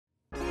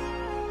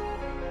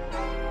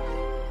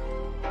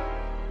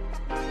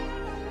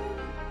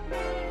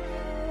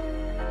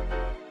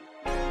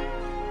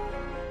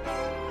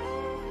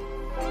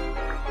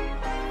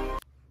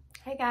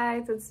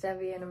guys, it's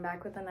Debbie and I'm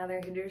back with another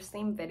Hooters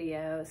themed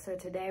video. So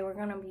today we're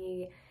gonna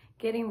be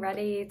getting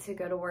ready to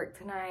go to work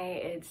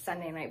tonight. It's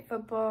Sunday night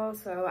football,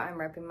 so I'm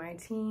repping my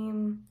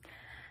team.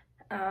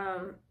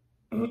 I'm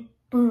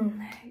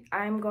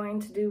going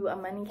to do a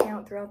money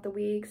count throughout the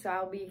week, so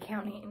I'll be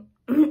counting.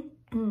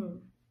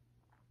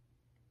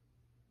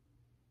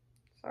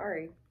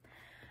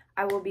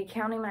 I will be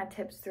counting my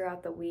tips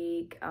throughout the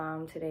week.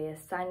 Today is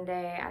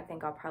Sunday. I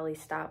think I'll probably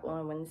stop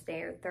on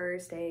Wednesday or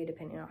Thursday,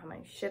 depending on how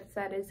many shifts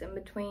that is in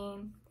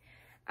between.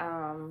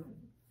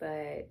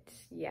 But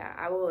yeah,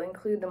 I will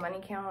include the money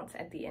counts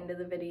at the end of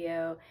the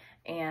video,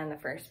 and the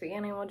first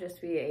beginning will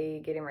just be a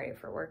getting ready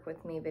for work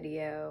with me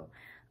video.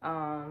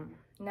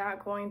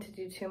 Not going to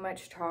do too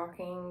much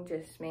talking,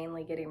 just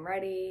mainly getting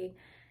ready,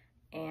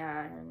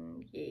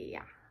 and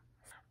yeah.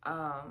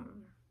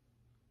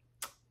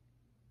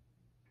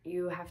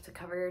 You have to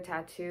cover your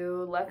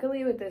tattoo.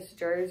 Luckily with this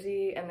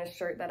jersey and the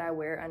shirt that I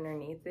wear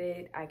underneath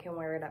it, I can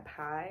wear it up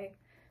high,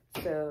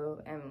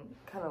 so, and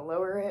kind of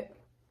lower it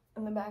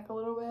in the back a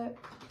little bit,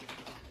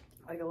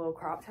 like a little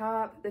crop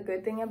top. The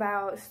good thing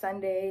about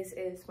Sundays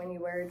is when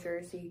you wear a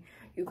jersey,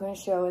 you can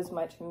show as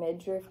much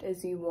midriff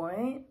as you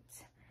want,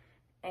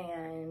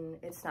 and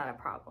it's not a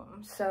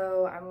problem.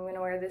 So I'm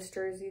gonna wear this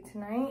jersey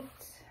tonight.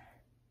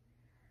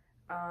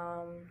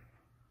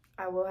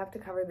 I will have to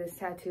cover this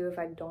tattoo if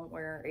I don't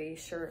wear a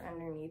shirt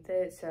underneath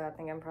it, so I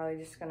think I'm probably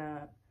just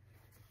gonna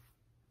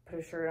put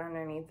a shirt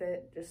underneath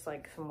it, just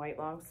like some white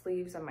long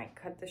sleeves. I might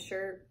cut the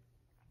shirt,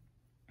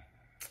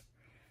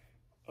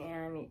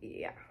 and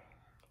yeah.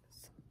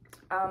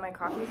 My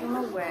coffee's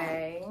on the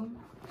way.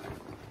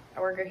 I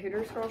work a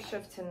Hooters girl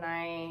shift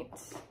tonight.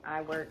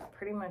 I work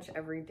pretty much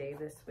every day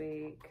this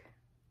week,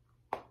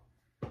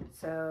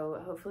 so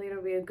hopefully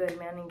it'll be a good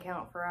manning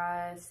count for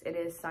us. It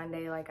is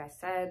Sunday, like I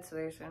said, so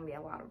there's going to be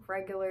a lot of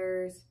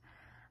regulars.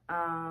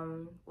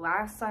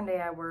 Last Sunday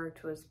I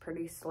worked was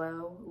pretty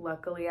slow.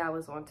 Luckily I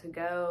was on to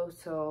go,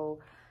 so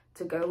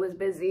to go was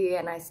busy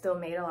and I still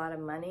made a lot of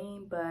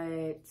money,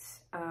 but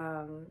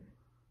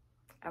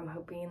I'm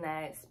hoping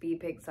that speed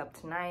picks up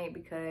tonight,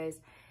 because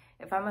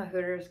if I'm a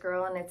Hooters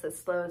girl and it's as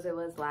slow as it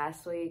was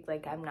last week,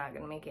 like, I'm not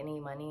going to make any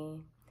money.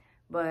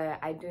 But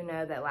I do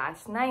know that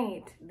last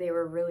night they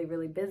were really,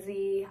 really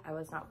busy. I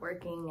was not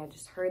working. I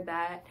just heard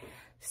that.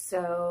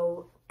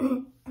 So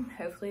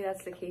hopefully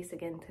that's the case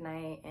again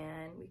tonight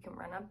and we can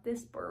run up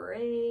this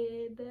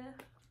bread.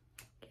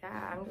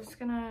 Yeah, I'm just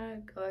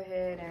gonna go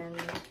ahead and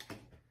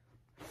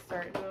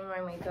start doing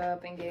my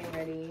makeup and getting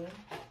ready.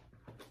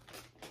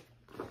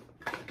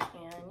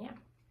 And yeah.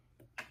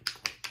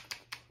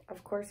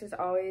 Of course, as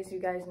always, you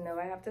guys know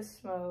I have to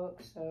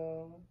smoke,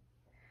 so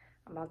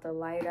I'm about to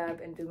light up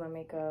and do my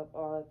makeup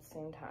all at the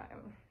same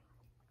time.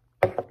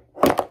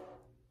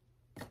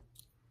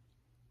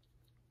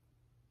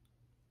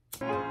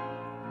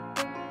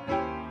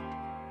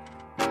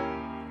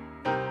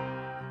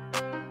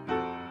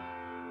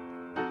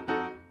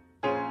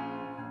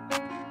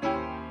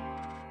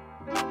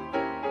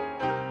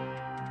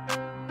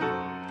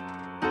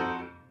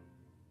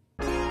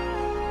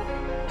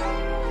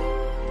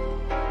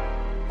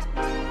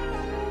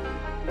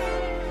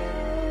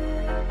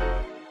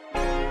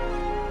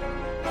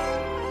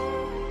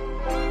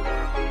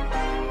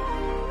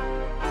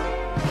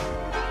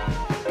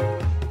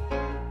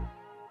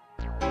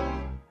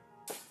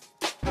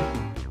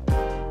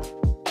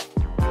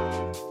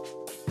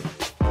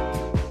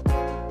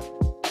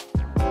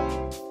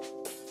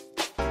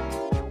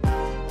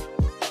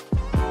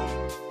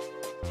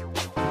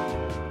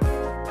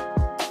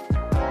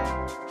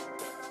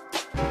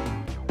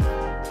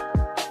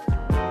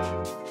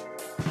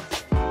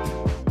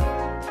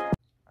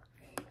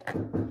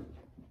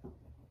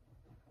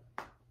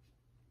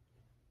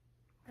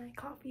 My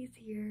coffee's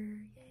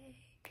here, yay.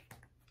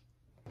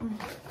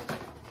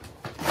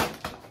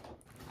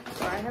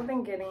 So I have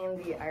been getting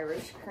the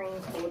Irish cream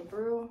cold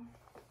brew.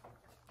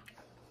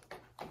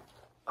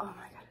 Oh my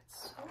god,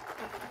 it's so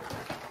good.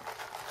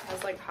 It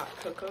has like hot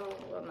cocoa,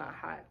 well, not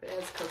hot, but it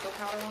has cocoa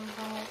powder on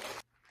top.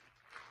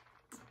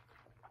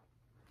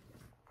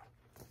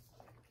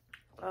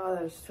 Oh,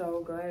 that's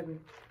so good.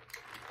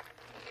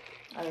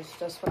 That is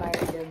just what I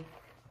needed.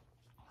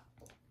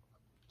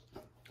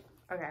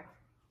 Okay.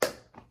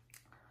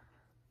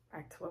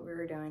 Back to what we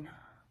were doing.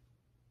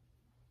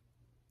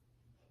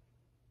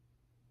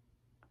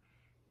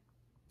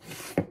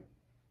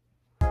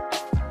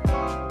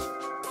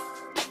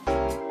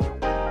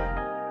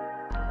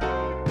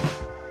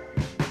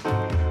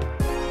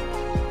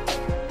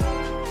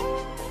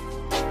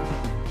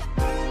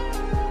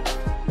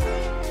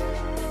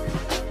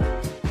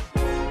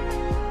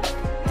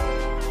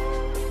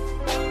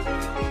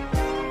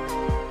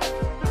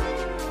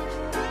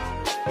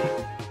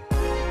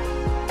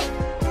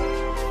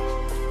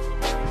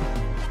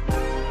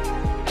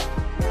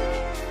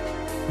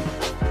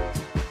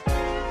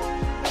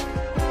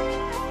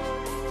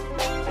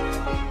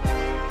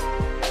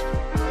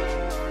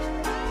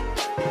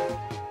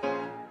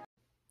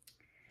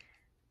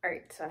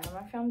 Alright, so I have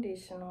my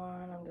foundation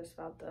on. I'm just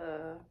about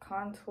to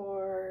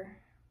contour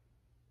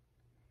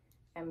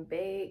and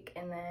bake,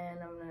 and then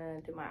I'm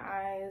gonna do my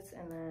eyes,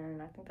 and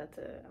then I think that's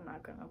it. I'm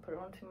not gonna put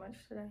on too much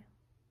today.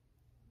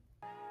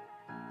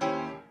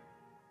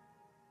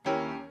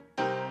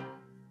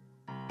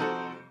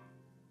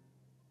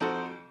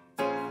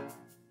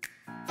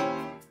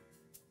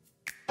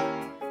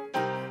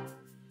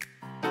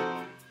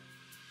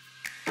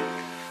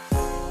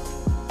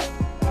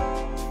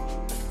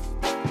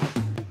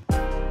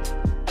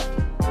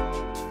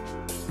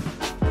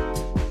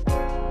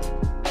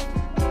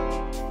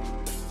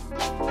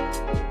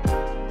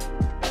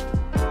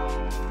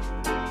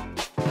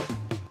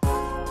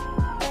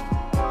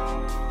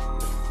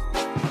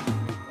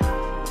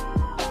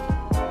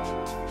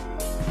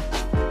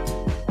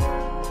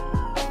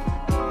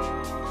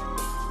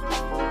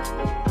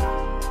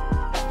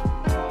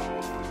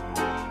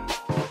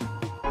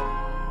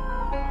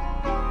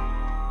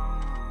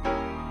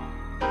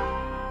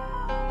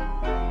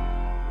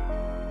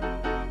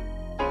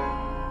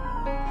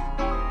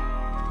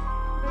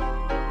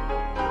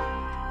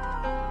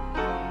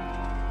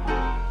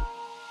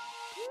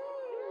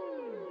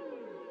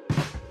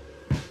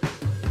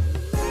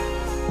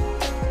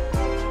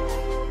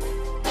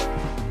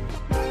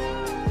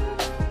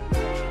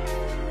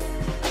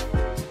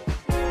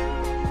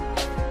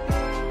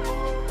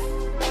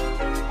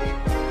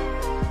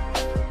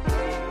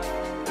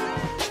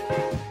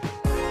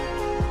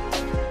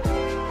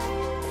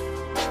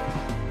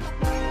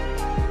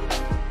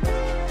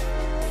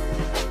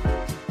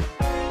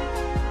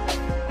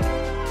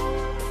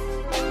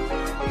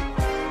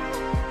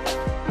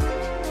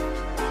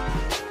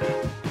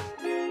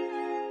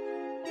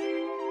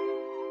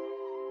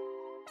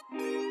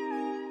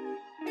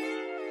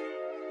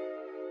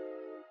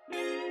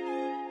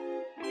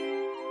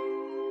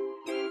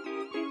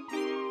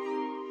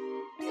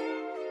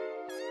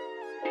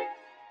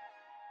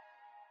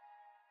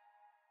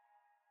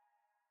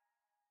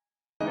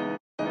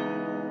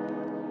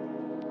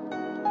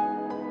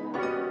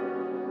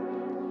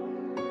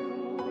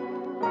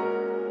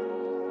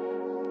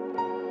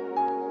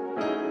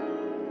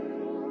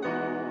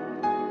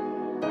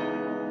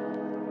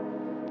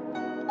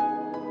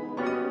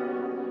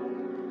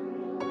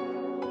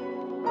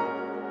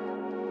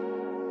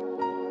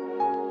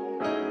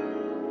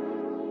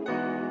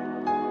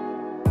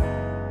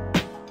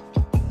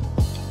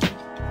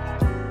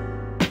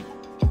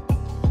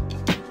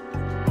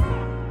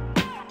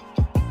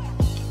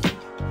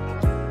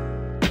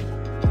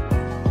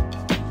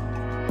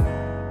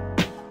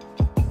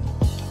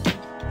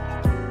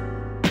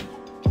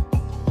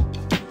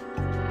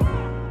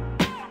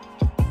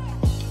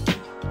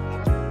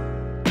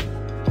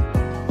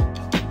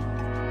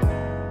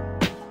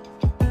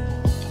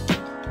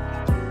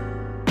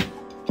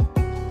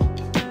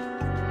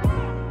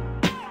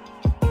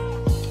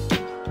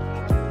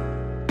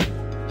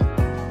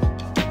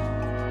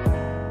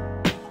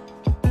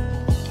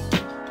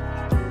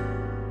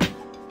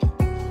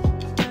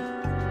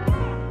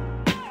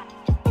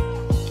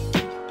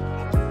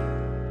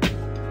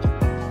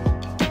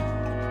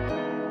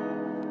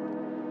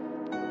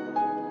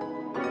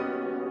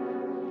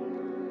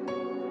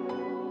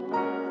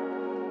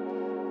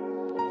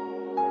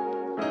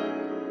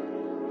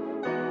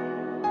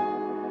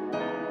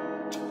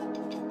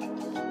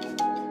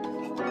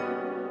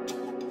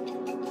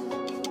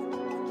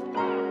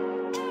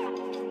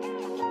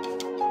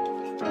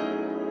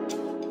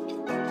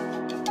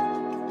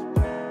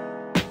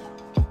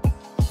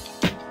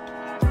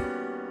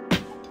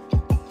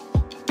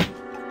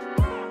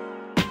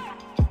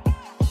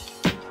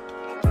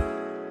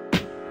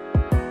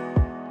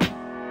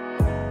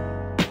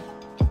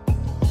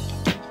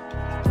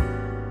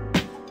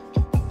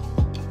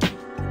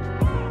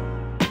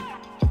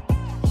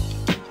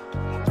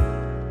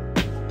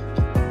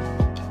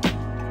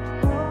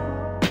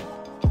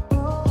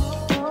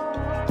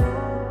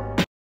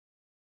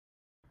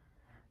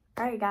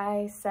 Alright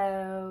guys,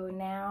 so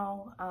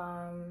now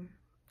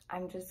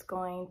I'm just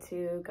going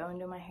to go and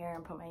do my hair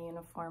and put my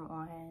uniform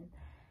on,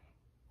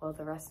 well,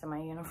 the rest of my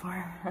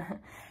uniform,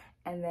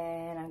 and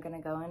then I'm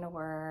gonna go into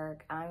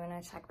work. I'm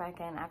gonna check back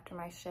in after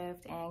my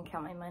shift and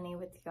count my money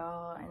with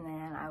y'all, and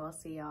then I will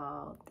see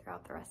y'all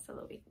throughout the rest of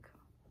the week.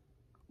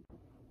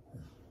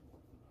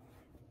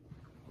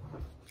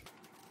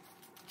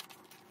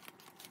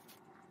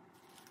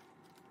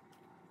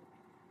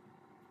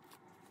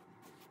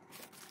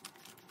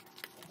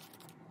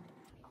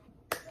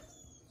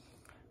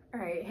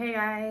 Alright, hey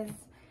guys,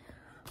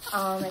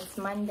 it's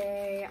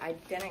Monday. I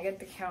didn't get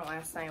the count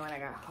last night when I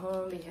got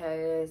home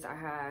because I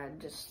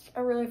had just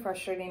a really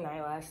frustrating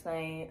night last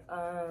night.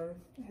 I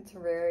had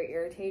some very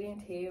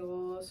irritating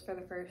tables for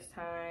the first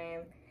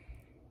time,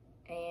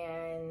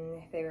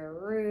 and they were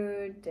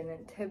rude,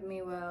 didn't tip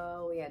me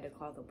well. We had to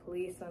call the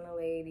police on the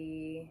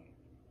lady.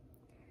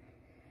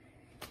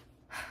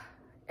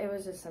 It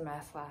was just a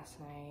mess last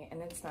night,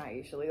 and it's not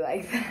usually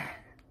like that.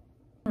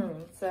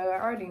 So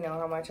I already know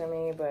how much I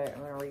made, but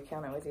I'm gonna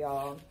recount it with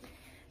y'all.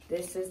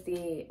 This is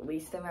the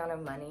least amount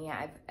of money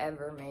I've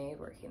ever made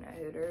working at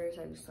Hooters.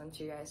 I just want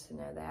you guys to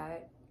know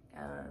that.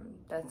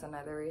 That's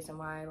another reason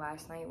why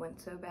last night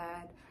went so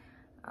bad.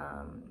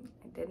 I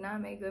did not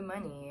make good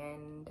money,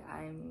 and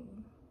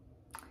I'm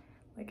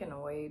like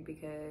annoyed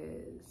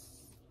because,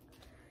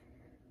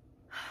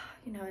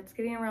 you know, it's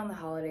getting around the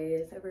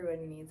holidays.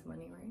 Everybody needs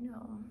money right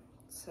now.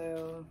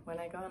 So when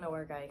I go into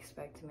work, I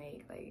expect to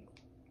make like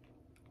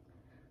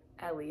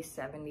at least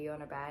 70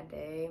 on a bad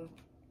day.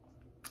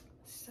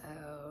 So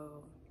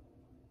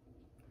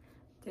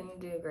didn't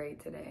do great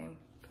today,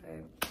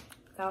 but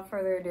without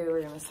further ado,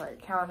 we're gonna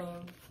start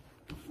counting.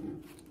 So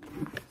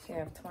you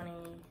have 20,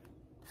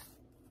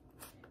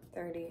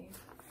 30,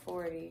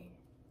 40,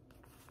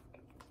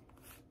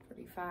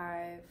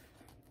 45,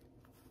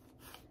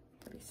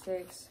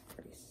 46,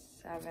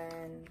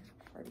 47,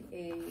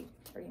 48,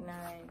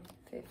 49,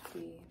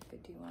 50,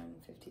 51,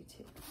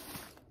 52.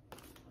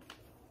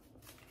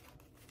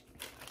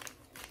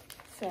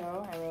 So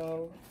I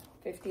made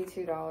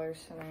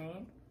 $52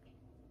 tonight.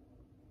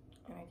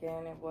 And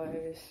again, it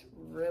was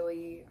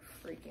really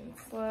freaking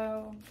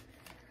slow.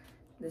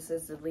 This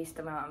is the least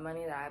amount of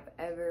money that I've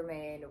ever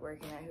made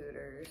working at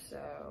Hooters.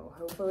 So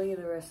hopefully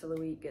the rest of the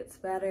week gets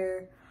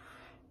better.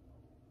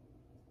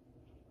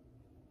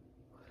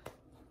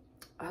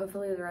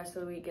 Hopefully the rest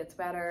of the week gets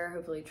better.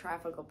 Hopefully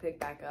traffic will pick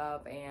back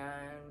up,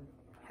 and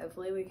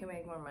hopefully we can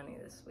make more money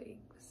this week.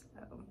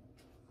 So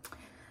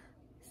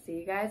see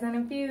you guys in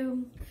a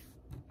few.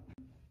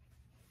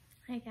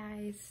 Hi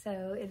guys,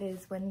 so it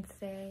is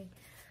Wednesday.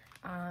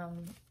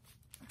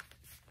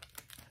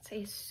 It's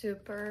a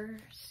super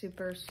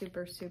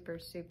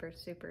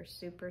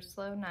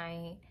slow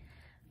night.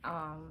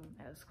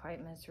 It was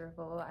quite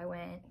miserable. I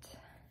went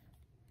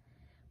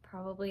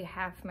probably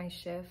half my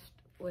shift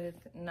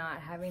with not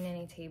having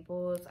any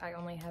tables. I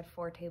only had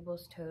 4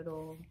 tables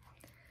total.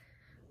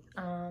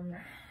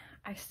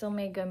 I still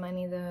made good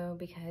money though,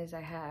 because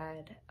I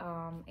had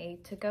a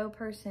to-go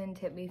person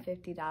tip me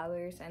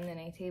 $50, and then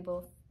a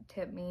table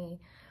tipped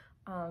me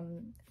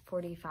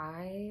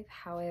 $45.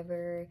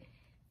 However,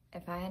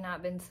 if I had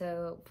not been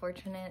so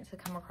fortunate to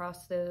come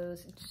across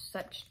those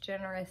such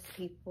generous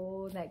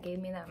people that gave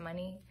me that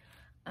money,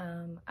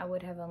 I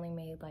would have only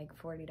made like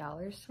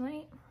 $40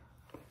 tonight.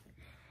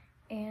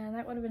 And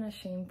that would have been a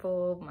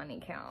shameful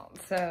money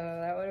count. So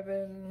that would have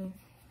been,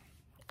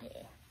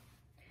 yeah.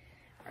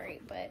 All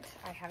right, but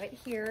I have it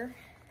here.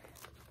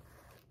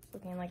 It's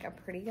looking like a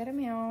pretty good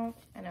amount.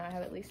 I know I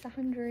have at least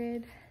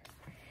 100.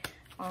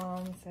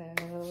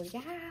 So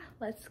yeah,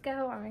 let's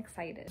go. I'm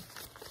excited.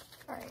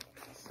 All right,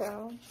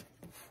 so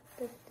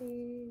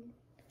 50,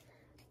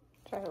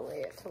 try to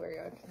lay it to where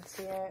you can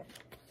see it.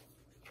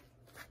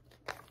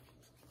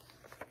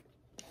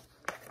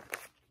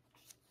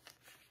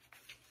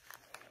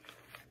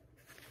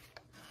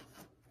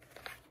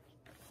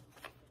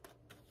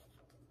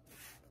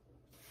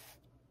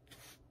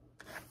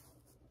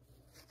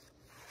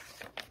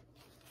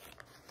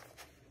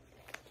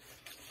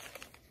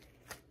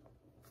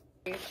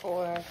 Three,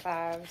 4,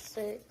 5,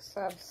 6.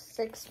 So I have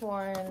 6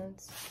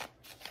 ones,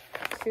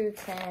 2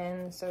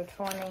 10s, so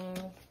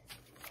 20,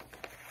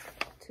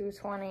 2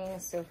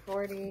 20s, so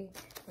 40,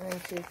 and then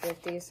 2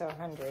 50s, so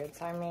 100.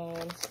 So I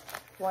made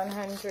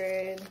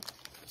 100,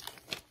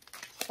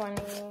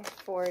 20,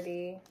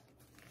 40,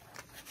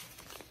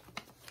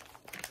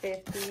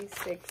 50,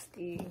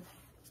 60,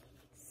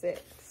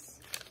 6.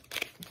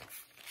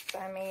 So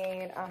I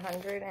made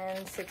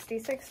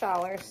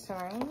 $166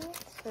 tonight.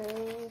 So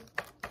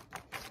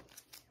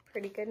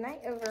pretty good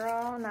night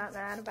overall. Not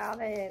mad about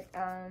it.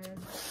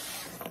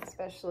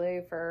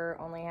 Especially for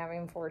only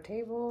having 4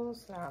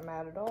 tables. Not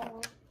mad at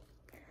all.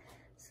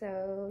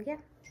 So yeah,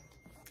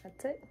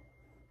 that's it.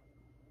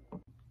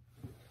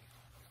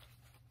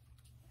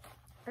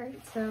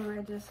 Alright, so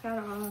I just got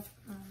off.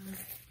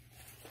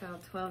 It's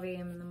about 12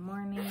 a.m. in the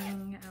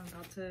morning. I'm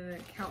about to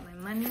count my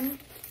money.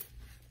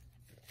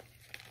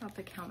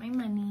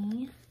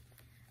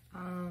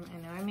 I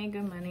know I made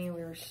good money.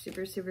 We were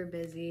super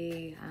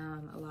busy.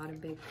 A lot of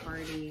big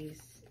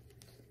parties.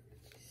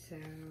 So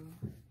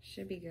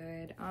should be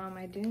good.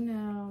 I do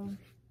know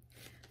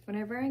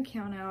whenever I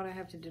count out, I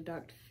have to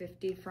deduct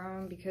 50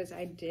 from, because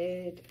I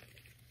did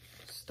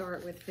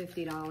start with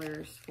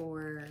 $50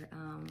 for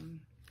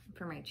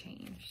my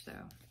change. So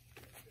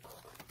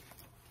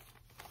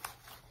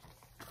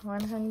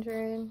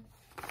 100,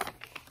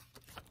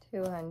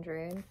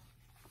 200,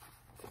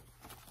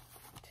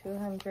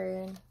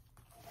 200,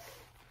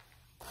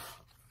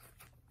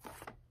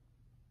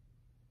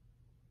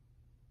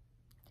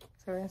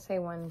 so we're gonna say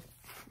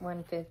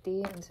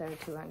 150 instead of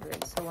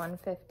 200. So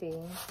 150,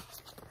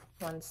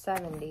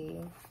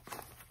 170,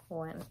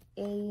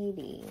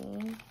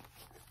 180,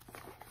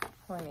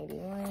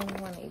 181,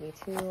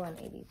 182,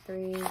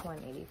 183,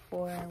 184,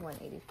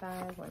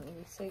 185,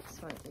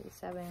 186,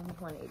 187,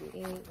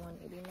 188,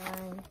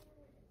 189,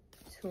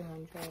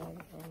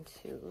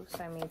 202.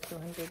 So I made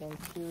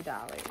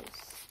 $202.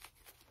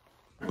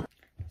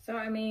 So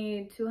I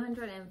made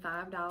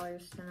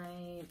 $205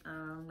 tonight.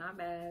 Not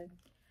bad.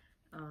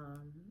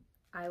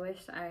 I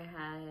wish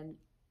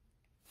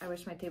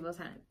my tables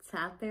hadn't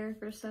sat there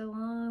for so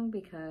long,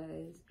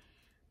 because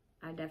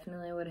I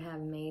definitely would have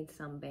made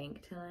some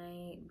bank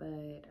tonight,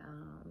 but,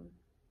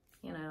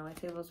 you know, my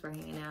tables were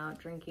hanging out,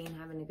 drinking,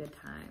 having a good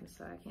time,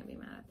 so I can't be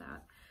mad at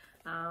that.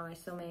 I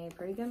still made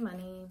pretty good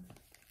money.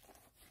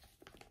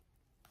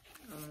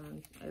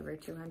 Over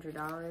 $200,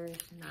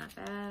 not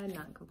bad,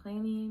 not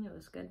complaining. It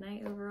was a good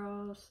night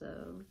overall,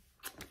 so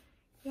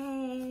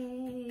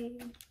yay!